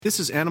This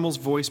is Animals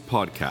Voice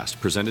podcast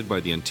presented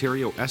by the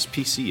Ontario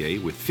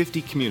SPCA with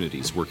 50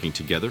 communities working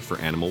together for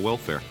animal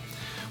welfare.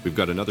 We've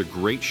got another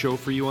great show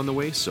for you on the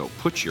way, so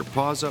put your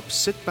paws up,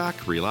 sit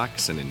back,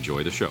 relax, and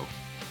enjoy the show.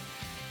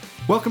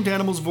 Welcome to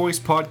Animals Voice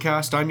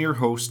podcast. I'm your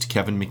host,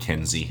 Kevin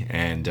McKenzie,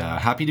 and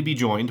happy to be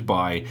joined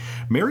by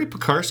Mary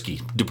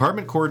Pekarsky,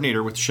 Department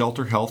Coordinator with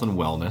Shelter Health and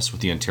Wellness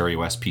with the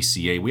Ontario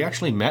SPCA. We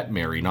actually met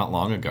Mary not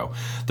long ago,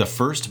 the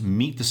first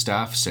Meet the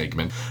Staff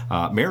segment.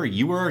 Mary,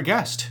 you were our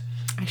guest.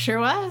 I sure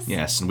was.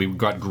 Yes, and we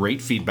got great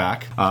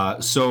feedback.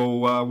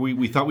 So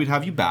we thought we'd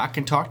have you back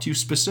and talk to you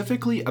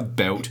specifically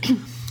about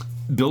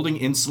building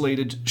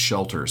insulated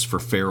shelters for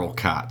feral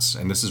cats.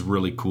 And this is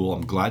really cool.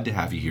 I'm glad to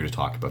have you here to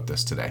talk about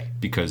this today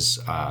because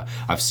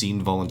I've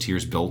seen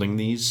volunteers building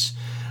these.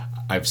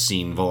 I've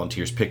seen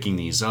volunteers picking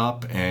these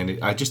up, and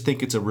I just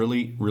think it's a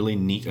really, really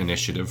neat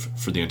initiative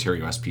for the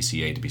Ontario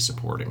SPCA to be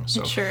supporting.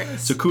 So, it sure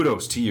is. So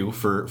kudos to you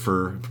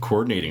for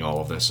coordinating all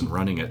of this and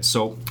running it.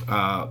 So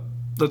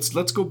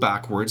let's go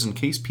backwards in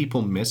case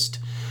people missed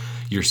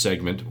your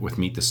segment with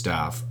Meet the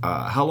Staff.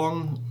 How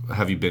long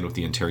have you been with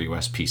the Ontario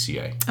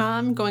SPCA?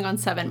 I'm going on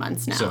 7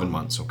 months now. 7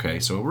 months, okay.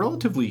 So a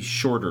relatively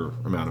shorter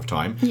amount of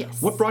time.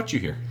 Yes. What brought you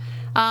here?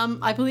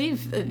 I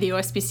believe the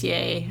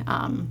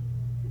OSPCA,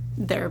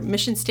 their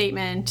mission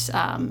statement,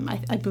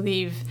 I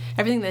believe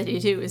everything that they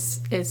do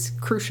is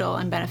crucial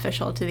and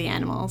beneficial to the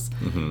animals.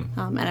 Mm-hmm.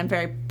 And I'm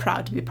very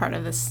proud to be part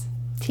of this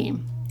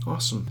team.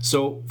 Awesome.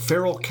 So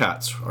feral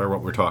cats are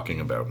what we're talking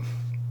about.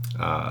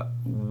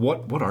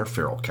 What are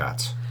feral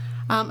cats?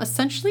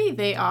 Essentially,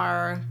 they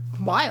are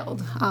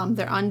wild.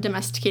 They're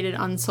undomesticated,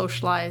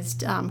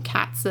 unsocialized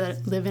cats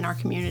that live in our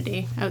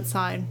community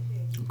outside.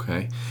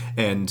 Okay.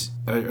 And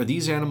are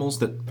these animals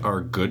that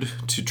are good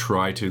to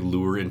try to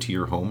lure into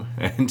your home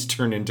and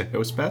turn into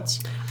house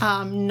pets?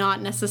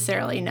 Not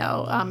necessarily,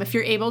 no. If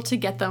you're able to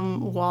get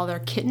them while they're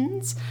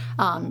kittens,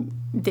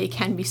 they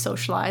can be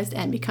socialized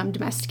and become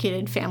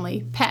domesticated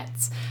family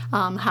pets.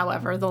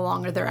 However, the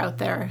longer they're out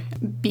there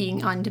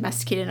being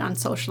undomesticated and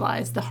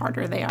unsocialized, the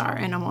harder they are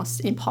and almost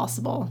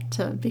impossible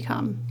to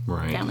become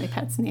family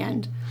pets in the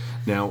end.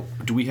 Now,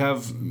 do we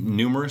have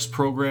numerous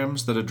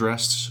programs that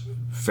address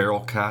feral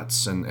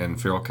cats and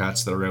feral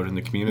cats that are out in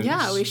the communities?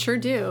 Yeah, we sure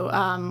do.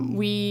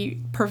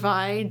 We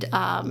provide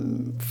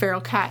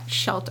feral cat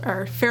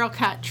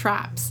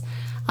traps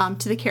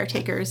to the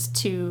caretakers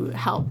to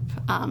help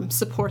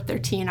support their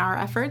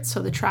TNR efforts,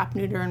 so the trap,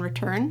 neuter, and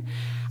return.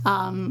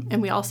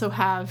 And we also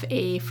have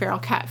a feral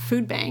cat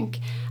food bank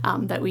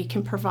that we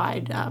can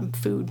provide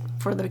food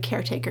for the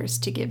caretakers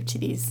to give to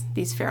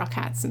these feral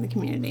cats in the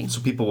community.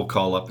 So people will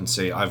call up and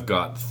say, I've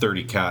got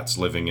 30 cats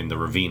living in the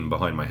ravine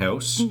behind my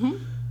house.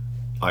 Mm-hmm.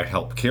 I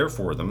help care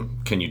for them.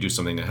 Can you do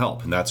something to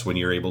help? And that's when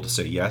you're able to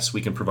say, yes,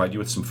 we can provide you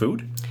with some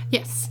food?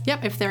 Yes.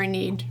 Yep. If they're in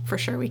need, for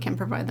sure, we can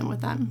provide them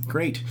with that.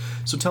 Great.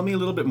 So tell me a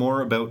little bit more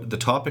about the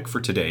topic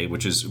for today,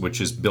 which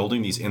is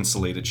building these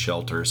insulated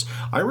shelters.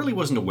 I really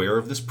wasn't aware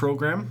of this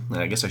program.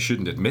 I guess I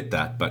shouldn't admit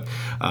that, but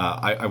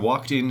I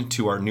walked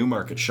into our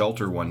Newmarket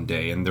shelter one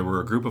day, and there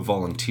were a group of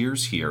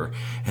volunteers here,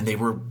 and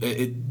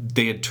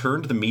they had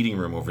turned the meeting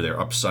room over there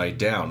upside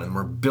down and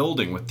were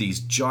building with these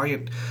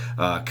giant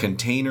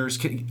containers.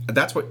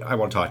 That's what I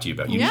want to talk to you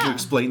about. You need to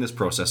explain this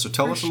process. So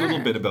tell us a little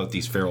bit about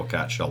these feral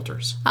cat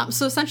shelters.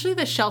 So essentially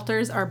the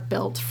shelters are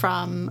built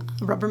from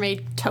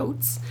Rubbermaid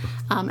totes,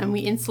 and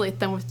we insulate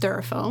them with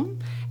Durafoam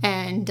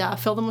and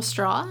fill them with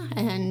straw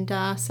and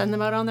send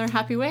them out on their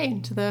happy way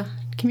into the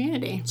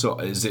community. So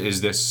is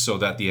this so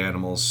that the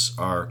animals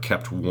are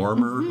kept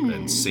warmer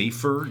and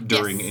safer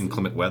during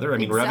inclement weather? I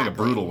mean, we're having a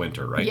brutal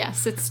winter, right?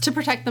 Yes, it's to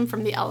protect them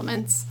from the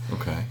elements.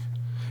 Okay.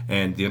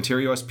 And the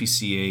Ontario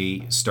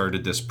SPCA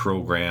started this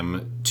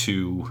program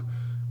to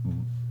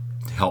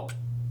help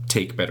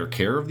take better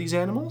care of these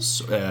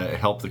animals,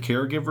 help the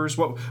caregivers.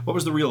 What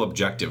was the real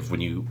objective when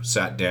you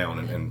sat down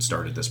and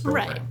started this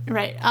program?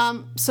 Right.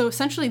 So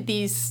essentially,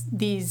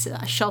 these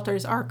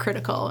shelters are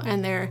critical,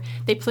 and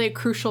they play a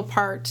crucial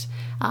part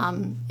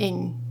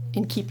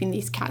in keeping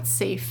these cats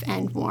safe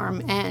and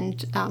warm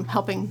and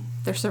helping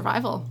their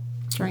survival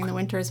during the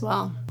winter as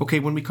well. Okay,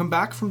 when we come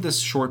back from this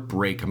short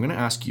break, I'm going to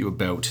ask you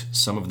about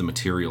some of the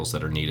materials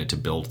that are needed to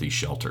build these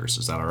shelters.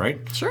 Is that all right?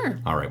 Sure.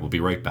 All right, we'll be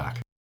right back.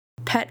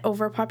 Pet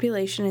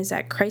overpopulation is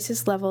at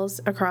crisis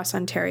levels across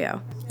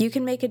Ontario. You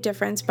can make a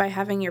difference by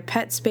having your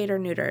pet spayed or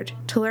neutered.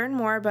 To learn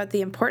more about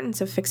the importance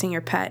of fixing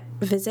your pet,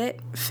 visit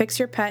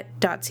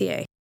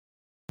fixyourpet.ca.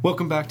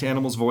 Welcome back to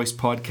Animals Voice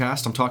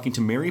podcast. I'm talking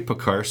to Mary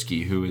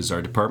Pekarsky, who is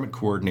our Department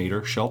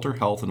Coordinator, Shelter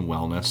Health and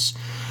Wellness.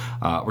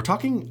 We're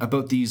talking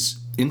about these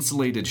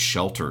insulated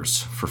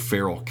shelters for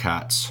feral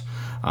cats.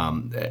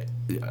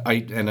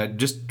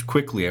 Just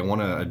quickly, I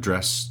want to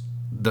address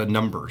the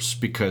numbers,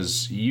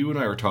 because you and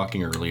I were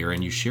talking earlier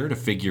and you shared a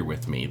figure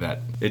with me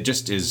that it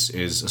just is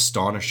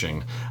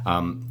astonishing.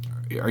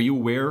 are you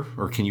aware,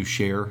 or can you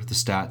share the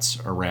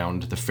stats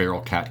around the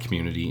feral cat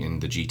community in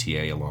the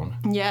GTA alone?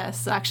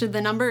 Yes, actually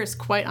the number is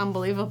quite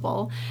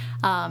unbelievable,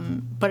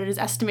 but it is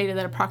estimated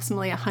that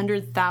approximately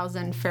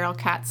 100,000 feral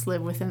cats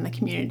live within the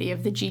community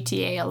of the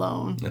GTA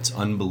alone. That's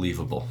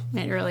unbelievable.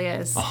 It really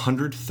is.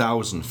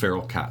 100,000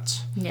 feral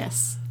cats.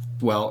 Yes.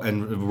 Well,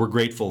 and we're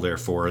grateful,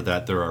 therefore,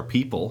 that there are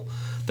people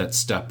that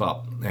step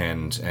up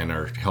and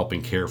are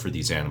helping care for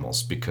these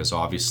animals, because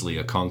obviously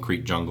a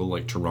concrete jungle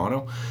like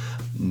Toronto,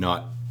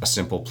 not a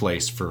simple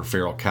place for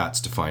feral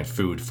cats to find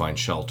food, find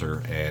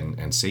shelter,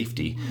 and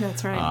safety.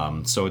 That's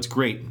right. So it's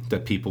great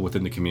that people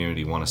within the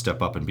community want to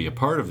step up and be a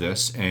part of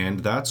this,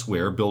 and that's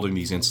where building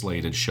these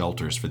insulated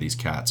shelters for these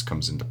cats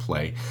comes into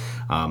play.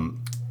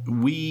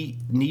 We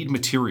need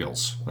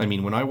materials. I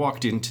mean, when I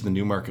walked into the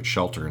Newmarket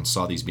shelter and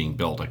saw these being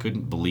built, I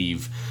couldn't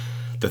believe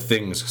the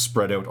things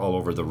spread out all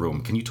over the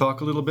room. Can you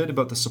talk a little bit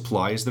about the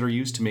supplies that are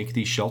used to make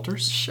these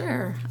shelters?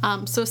 Sure.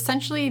 So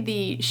essentially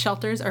the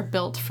shelters are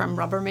built from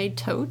Rubbermaid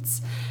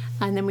totes,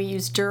 and then we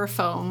use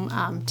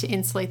Durafoam to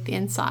insulate the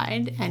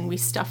inside, and we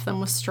stuff them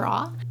with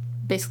straw.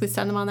 Basically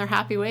send them on their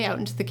happy way out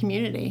into the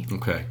community.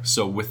 Okay,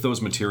 so with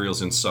those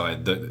materials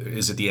inside,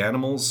 is it the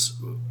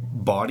animals'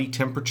 body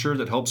temperature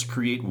that helps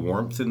create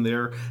warmth in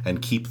there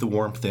and keep the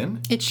warmth in?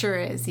 It sure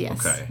is,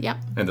 yes. Okay. Yep.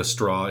 And the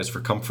straw is for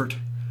comfort?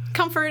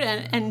 Comfort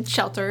and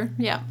shelter,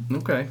 yeah.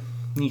 Okay,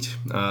 neat.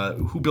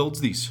 Who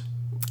builds these?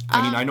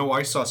 I mean, I know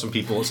I saw some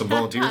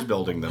volunteers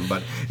building them,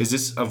 but is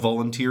this a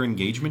volunteer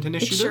engagement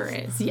initiative? It sure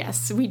is,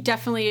 yes. We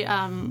definitely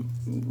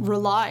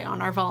rely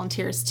on our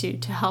volunteers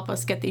to help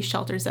us get these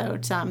shelters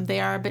out.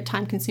 They are a bit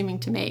time-consuming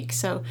to make,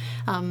 so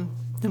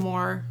the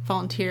more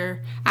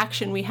volunteer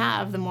action we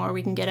have, the more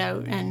we can get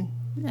out and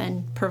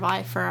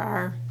provide for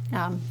our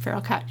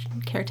feral cat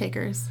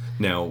caretakers.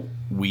 Now,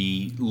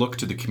 we look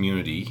to the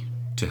community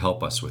to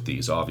help us with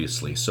these,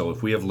 obviously. So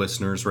if we have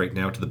listeners right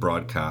now to the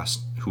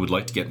broadcast who would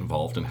like to get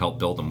involved and help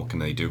build them, what can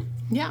they do?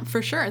 Yeah,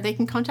 for sure. They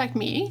can contact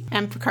me,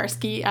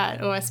 mpekarski at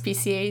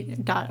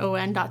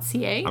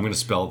ospca.on.ca. I'm going to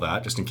spell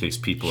that just in case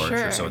people aren't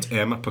sure. So it's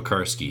M.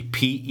 Pekarski,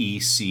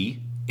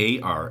 P-E-C-A-R-S-K-I.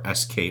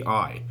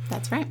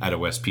 That's right. At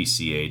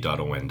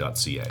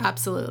ospca.on.ca.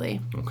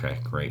 Absolutely. Okay,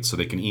 great. So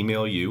they can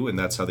email you, and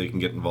that's how they can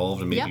get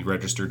involved and maybe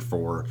registered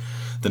for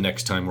the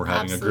next time we're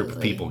having a group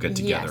of people get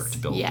together to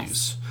build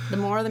these. The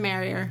more the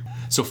merrier.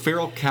 So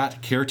feral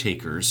cat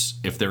caretakers,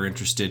 if they're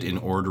interested in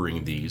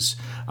ordering these,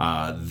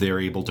 they're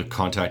able to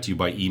contact you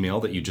by email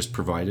that you just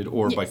provided,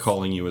 or by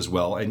calling you as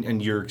well.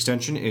 And your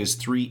extension is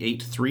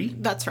 383?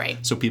 That's right.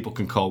 So people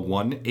can call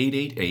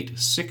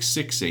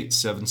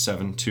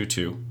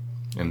 1-888-668-7722.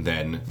 And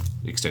then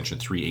extension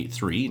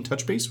 383 and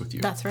touch base with you.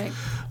 That's right.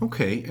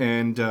 Okay,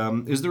 and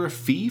is there a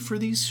fee for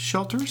these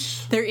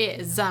shelters? There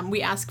is.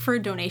 We ask for a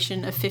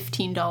donation of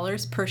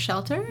 $15 per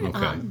shelter,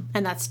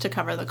 and that's to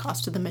cover the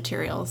cost of the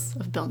materials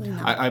of building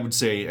them. I would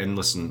say, and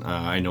listen,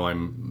 I know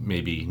I'm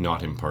maybe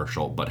not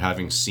impartial, but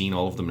having seen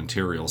all of the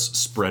materials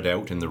spread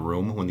out in the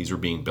room when these were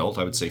being built,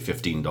 I would say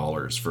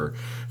 $15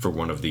 for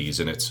one of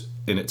these, and it's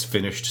in its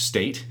finished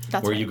state,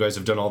 where you guys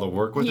have done all the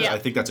work with it. I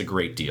think that's a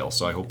great deal,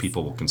 so I hope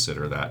people will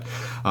consider that.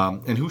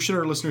 And who should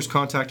our listeners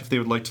contact if they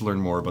would like to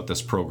learn more about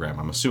this program?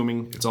 I'm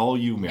assuming it's all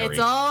you, Mary. It's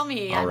all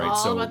me. I'm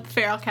all about the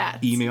feral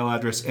cats. Email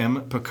address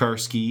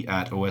mpekarski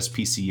at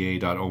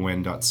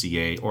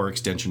ospca.on.ca or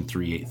extension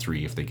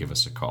 383 if they give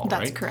us a call.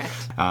 That's correct.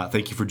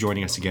 Thank you for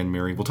joining us again,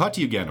 Mary. We'll talk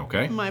to you again,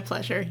 okay? My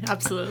pleasure.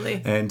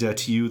 Absolutely. And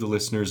to you, the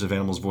listeners of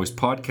Animals Voice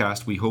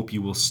podcast, we hope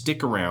you will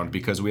stick around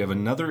because we have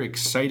another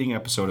exciting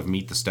episode of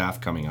Meet the Staff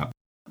coming up.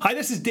 Hi,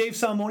 this is Dave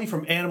Salmoni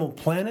from Animal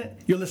Planet.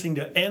 You're listening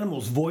to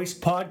Animals Voice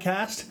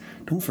podcast.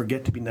 Don't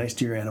forget to be nice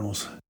to your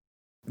animals.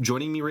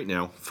 Joining me right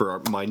now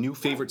for my new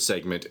favorite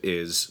segment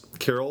is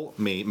Carol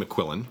May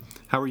McQuillan.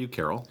 How are you,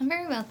 Carol? I'm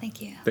very well,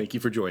 thank you. Thank you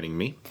for joining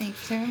me. Thanks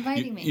for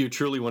inviting me. You're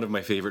truly one of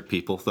my favorite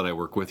people that I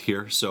work with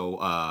here. So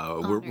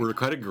we're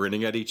kind of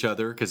grinning at each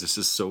other because this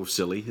is so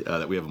silly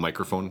that we have a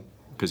microphone,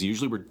 because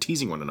usually we're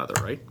teasing one another,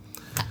 right?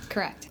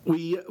 Correct.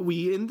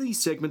 We in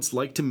these segments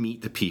like to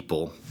meet the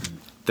people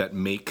that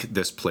make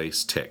this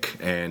place tick.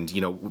 And,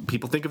 you know,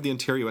 people think of the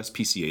Ontario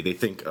SPCA, they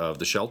think of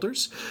the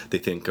shelters, they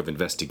think of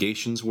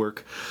investigations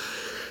work.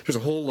 There's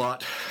a whole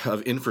lot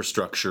of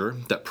infrastructure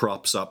that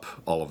props up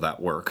all of that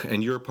work,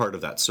 and you're a part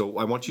of that. So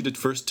I want you to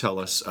first tell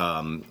us,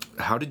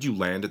 how did you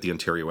land at the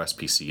Ontario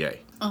SPCA?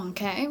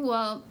 Okay,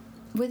 well,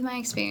 with my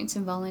experience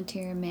in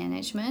volunteer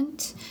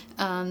management,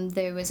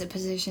 there was a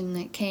position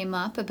that came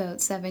up about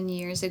 7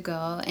 years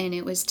ago, and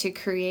it was to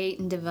create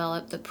and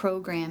develop the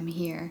program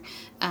here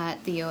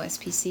at the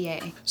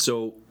OSPCA.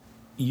 So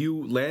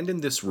you land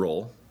in this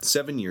role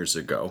 7 years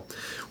ago.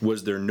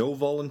 Was there no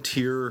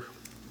volunteer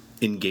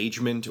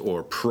engagement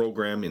or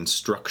program in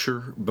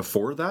structure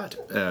before that?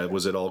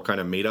 Was it all kind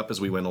of made up as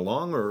we went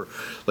along? Or,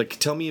 like,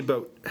 tell me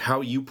about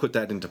how you put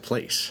that into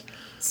place.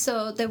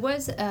 So there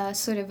was a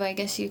sort of, I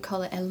guess you'd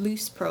call it a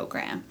loose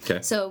program.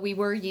 Okay. So we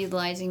were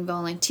utilizing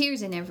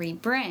volunteers in every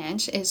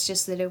branch. It's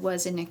just that it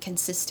wasn't a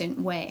consistent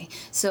way.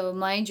 So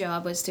my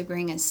job was to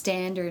bring a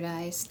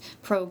standardized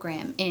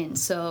program in.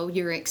 So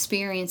your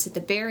experience at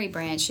the Barrie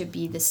branch should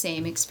be the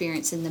same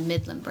experience in the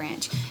Midland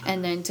branch.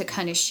 And then to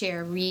kind of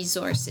share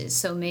resources.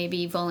 So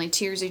maybe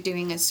volunteers are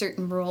doing a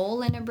certain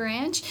role in a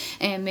branch,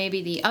 and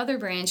maybe the other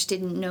branch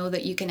didn't know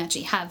that you can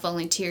actually have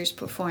volunteers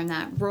perform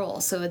that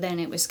role. So then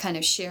it was kind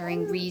of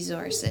sharing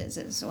resources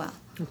as well.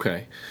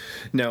 Okay.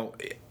 Now,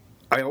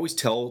 I always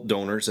tell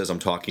donors as I'm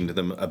talking to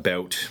them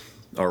about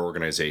our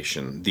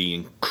organization the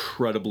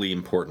incredibly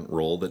important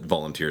role that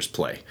volunteers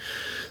play.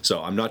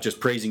 So I'm not just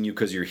praising you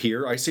because you're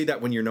here. I say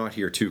that when you're not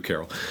here too,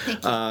 Carol.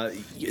 Thank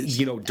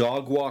you.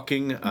 Dog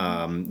walking,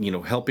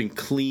 helping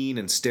clean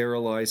and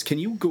sterilize. Can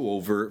you go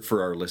over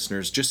for our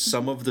listeners just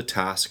some of the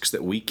tasks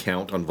that we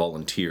count on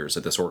volunteers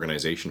at this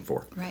organization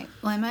for? Right.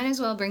 Well, I might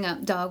as well bring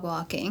up dog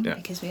walking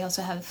because we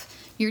also have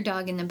your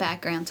dog in the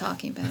background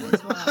talking about it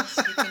as well,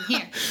 so you can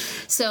hear.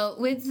 So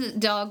with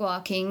dog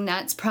walking,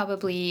 that's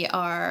probably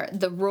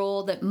the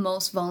role that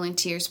most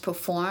volunteers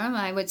perform.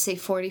 I would say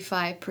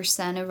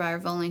 45% of our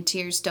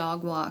volunteers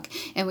dog walk,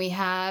 and we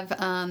have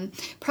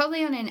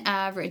probably on an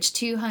average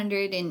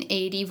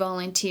 280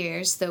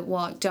 volunteers that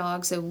walk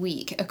dogs a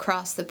week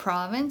across the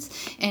province,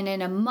 and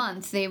in a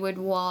month they would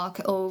walk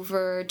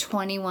over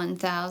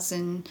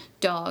 21,000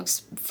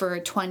 dogs for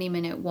a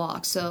 20-minute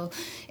walk. So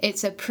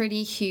it's a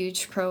pretty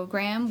huge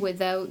program.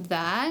 Without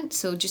that,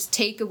 so just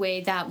take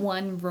away that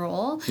one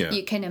role,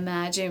 you can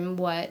imagine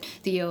what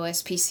the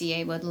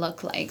OSPCA would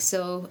look like.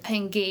 So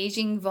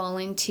engaging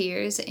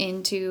volunteers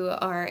into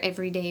our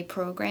everyday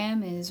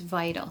program is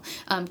vital.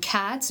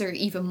 Cats are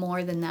even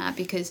more than that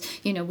because,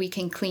 we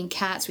can clean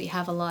cats. We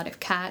have a lot of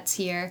cats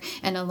here,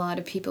 and a lot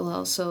of people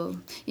also,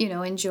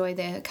 enjoy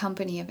the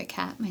company of a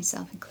cat,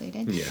 myself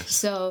included. Yes.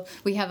 So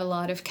we have a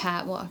lot of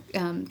cat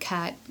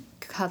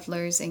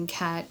cuddlers and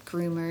cat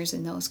groomers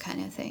and those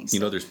kind of things.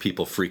 There's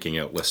people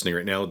freaking out listening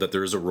right now that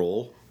there's a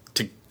role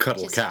to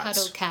cuddle cats.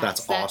 Cuddle cats.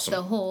 That's awesome. That's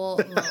the whole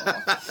role.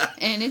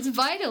 And it's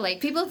vital. Like,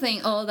 people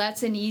think, oh,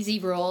 that's an easy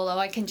role. Oh,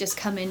 I can just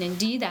come in and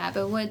do that.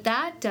 But what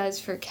that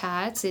does for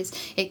cats is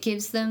it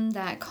gives them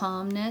that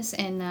calmness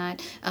and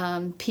that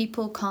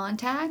people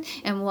contact.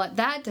 And what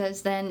that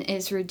does then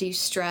is reduce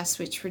stress,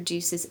 which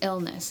reduces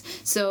illness.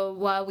 So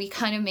while we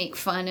kind of make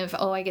fun of,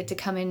 oh, I get to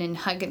come in and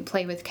hug and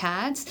play with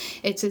cats,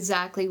 it's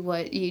exactly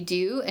what you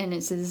do, and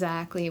it's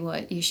exactly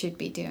what you should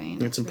be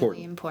doing. It's important.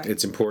 Really important.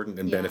 It's important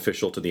and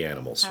beneficial to the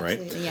animals,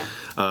 Absolutely, right?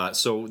 Yeah.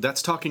 So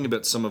that's talking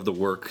about some of the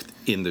work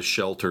in the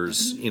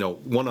shelters,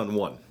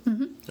 one-on-one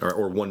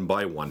or one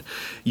by one.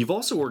 You've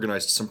also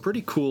organized some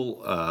pretty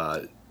cool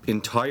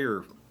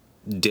entire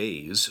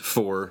days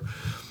for,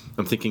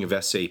 I'm thinking of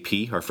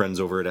SAP, our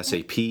friends over at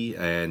SAP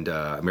and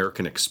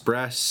American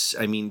Express.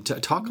 I mean,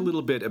 talk a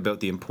little bit about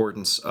the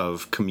importance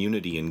of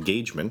community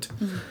engagement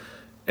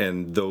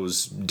and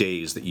those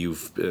days that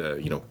you've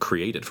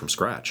created from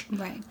scratch.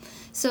 Right.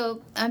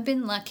 So I've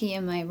been lucky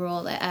in my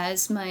role that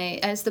as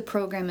the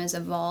program has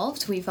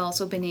evolved, we've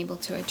also been able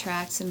to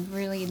attract some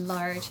really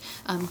large,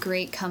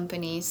 great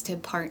companies to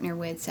partner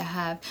with to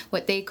have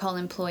what they call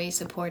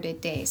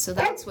employee-supported days. So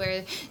that's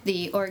where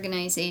the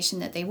organization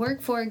that they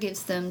work for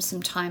gives them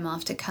some time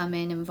off to come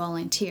in and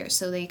volunteer.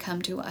 So they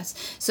come to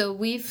us. So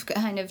we've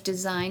kind of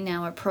designed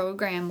now a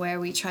program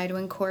where we try to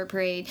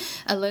incorporate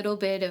a little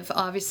bit of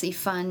obviously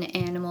fun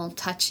animal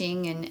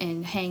touching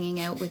and hanging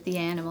out with the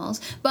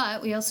animals,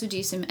 but we also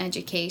do some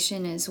education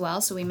as well,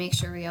 so we make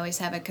sure we always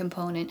have a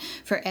component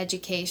for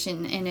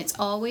education, and it's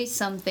always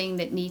something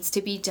that needs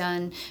to be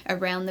done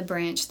around the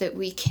branch that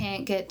we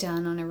can't get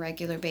done on a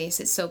regular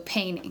basis. So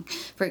painting,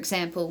 for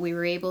example, we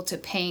were able to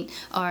paint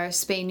our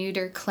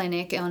spay-neuter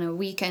clinic on a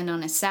weekend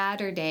on a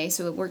Saturday,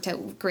 so it worked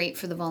out great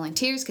for the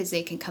volunteers because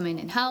they can come in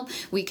and help.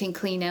 We can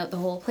clean out the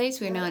whole place.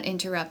 We're not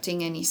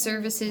interrupting any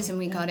services, and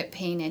we got it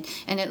painted,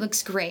 and it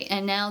looks great.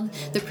 And now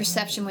the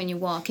perception when you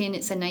walk in,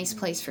 it's a nice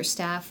place for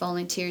staff,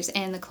 volunteers,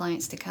 and the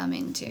clients to come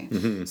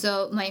into.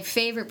 So my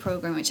favorite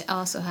program, which I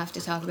also have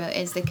to talk about,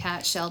 is the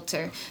cat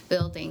shelter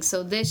building.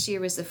 So this year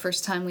was the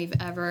first time we've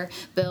ever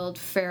built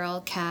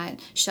feral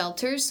cat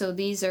shelters. So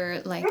these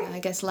are, like, I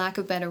guess lack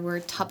of a better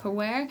word,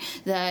 Tupperware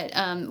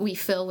that we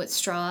fill with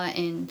straw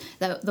and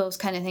those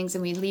kind of things,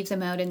 and we leave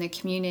them out in the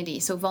community.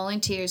 So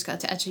volunteers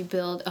got to actually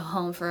build a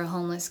home for a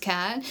homeless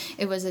cat.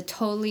 It was a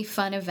totally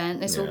fun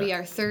event. This will be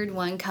our third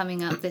one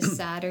coming up this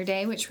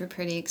Saturday, which we're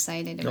pretty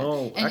excited about.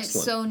 Oh, and excellent.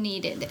 It's so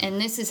needed. And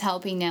this is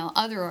helping now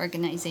other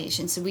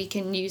organizations, so we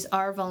can use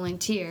our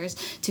volunteers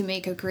to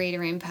make a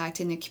greater impact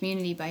in the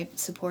community by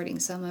supporting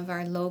some of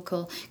our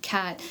local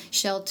cat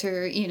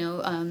shelter,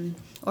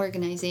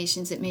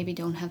 organizations that maybe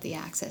don't have the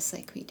access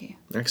like we do.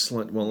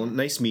 Excellent. Well,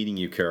 nice meeting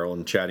you, Carol,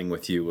 and chatting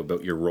with you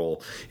about your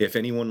role. If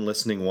anyone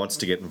listening wants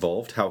to get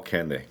involved, how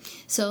can they?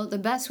 So the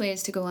best way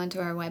is to go onto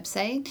our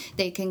website.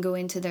 They can go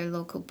into their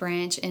local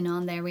branch, and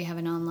on there we have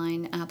an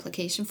online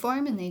application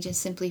form, and they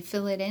just simply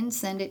fill it in,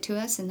 send it to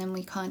us, and then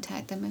we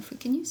contact them if we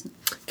can use them.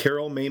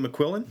 Carol May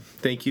McQuillan,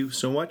 thank you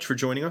so much for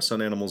joining us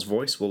on Animals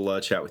Voice. We'll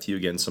chat with you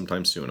again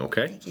sometime soon,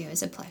 okay? Thank you. It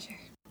was a pleasure.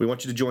 We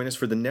want you to join us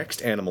for the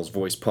next Animals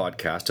Voice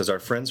podcast as our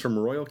friends from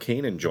Royal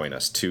Canin join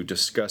us to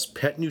discuss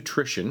pet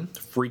nutrition,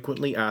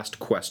 frequently asked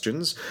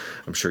questions.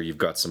 I'm sure you've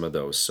got some of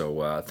those.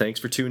 So thanks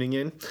for tuning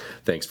in.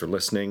 Thanks for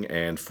listening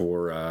and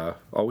for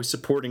always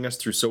supporting us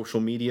through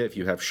social media. If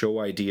you have show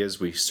ideas,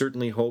 we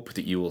certainly hope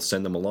that you will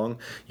send them along.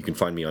 You can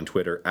find me on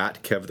Twitter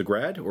at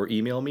KevTheGrad or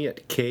email me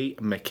at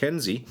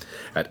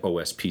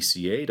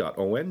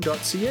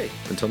kmckenzie@ospca.on.ca.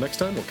 Until next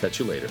time, we'll catch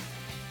you later.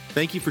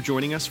 Thank you for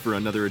joining us for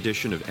another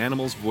edition of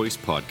Animals Voice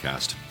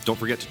Podcast. Don't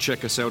forget to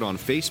check us out on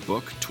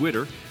Facebook,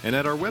 Twitter, and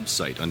at our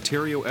website,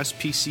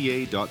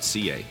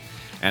 ontariospca.ca.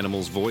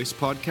 Animals Voice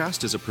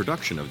Podcast is a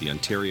production of the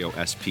Ontario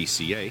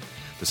SPCA.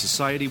 The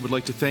Society would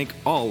like to thank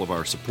all of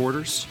our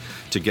supporters.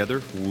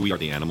 Together, we are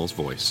the Animals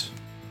Voice.